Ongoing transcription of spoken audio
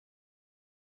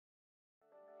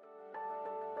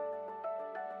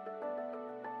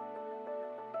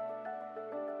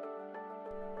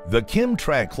The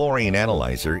Chemtrac Chlorine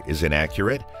Analyzer is an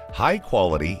accurate,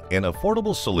 high-quality, and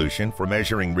affordable solution for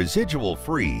measuring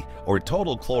residual-free or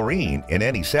total chlorine in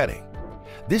any setting.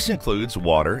 This includes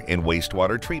water and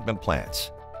wastewater treatment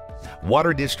plants,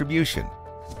 water distribution,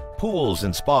 pools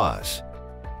and spas,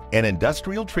 and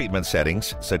industrial treatment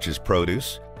settings such as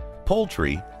produce,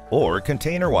 poultry, or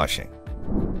container washing.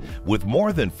 With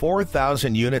more than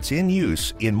 4,000 units in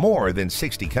use in more than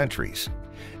 60 countries,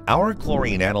 our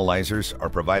chlorine analyzers are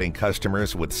providing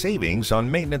customers with savings on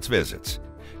maintenance visits,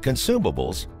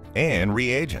 consumables, and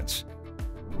reagents.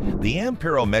 The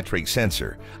amperometric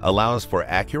sensor allows for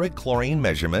accurate chlorine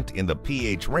measurement in the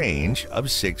pH range of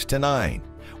 6 to 9,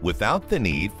 without the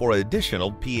need for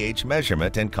additional pH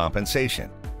measurement and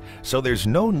compensation, so there's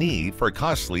no need for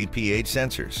costly pH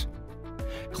sensors.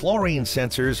 Chlorine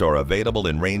sensors are available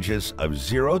in ranges of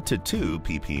 0 to 2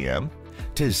 ppm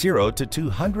to 0 to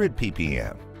 200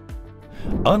 ppm.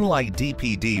 Unlike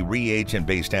DPD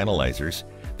reagent-based analyzers,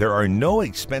 there are no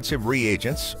expensive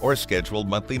reagents or scheduled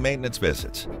monthly maintenance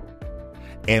visits.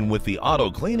 And with the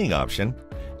auto cleaning option,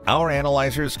 our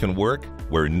analyzers can work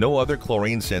where no other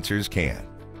chlorine sensors can.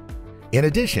 In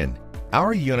addition,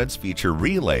 our units feature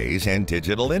relays and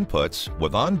digital inputs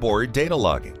with onboard data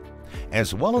logging,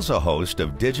 as well as a host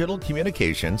of digital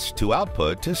communications to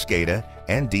output to SCADA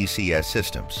and DCS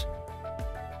systems.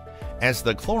 As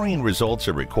the chlorine results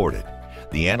are recorded,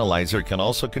 the analyzer can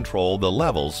also control the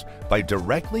levels by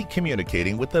directly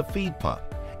communicating with the feed pump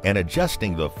and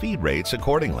adjusting the feed rates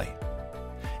accordingly.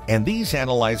 And these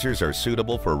analyzers are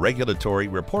suitable for regulatory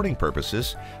reporting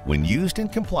purposes when used in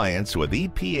compliance with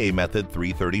EPA Method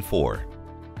 334.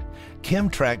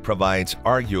 Chemtrac provides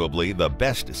arguably the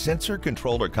best sensor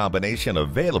controller combination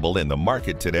available in the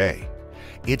market today.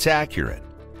 It's accurate,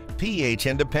 pH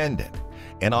independent,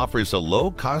 and offers a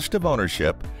low cost of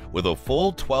ownership with a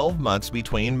full 12 months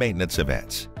between maintenance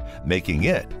events, making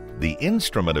it the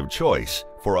instrument of choice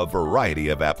for a variety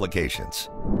of applications.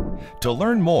 To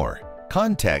learn more,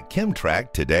 contact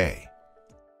Chemtrac today.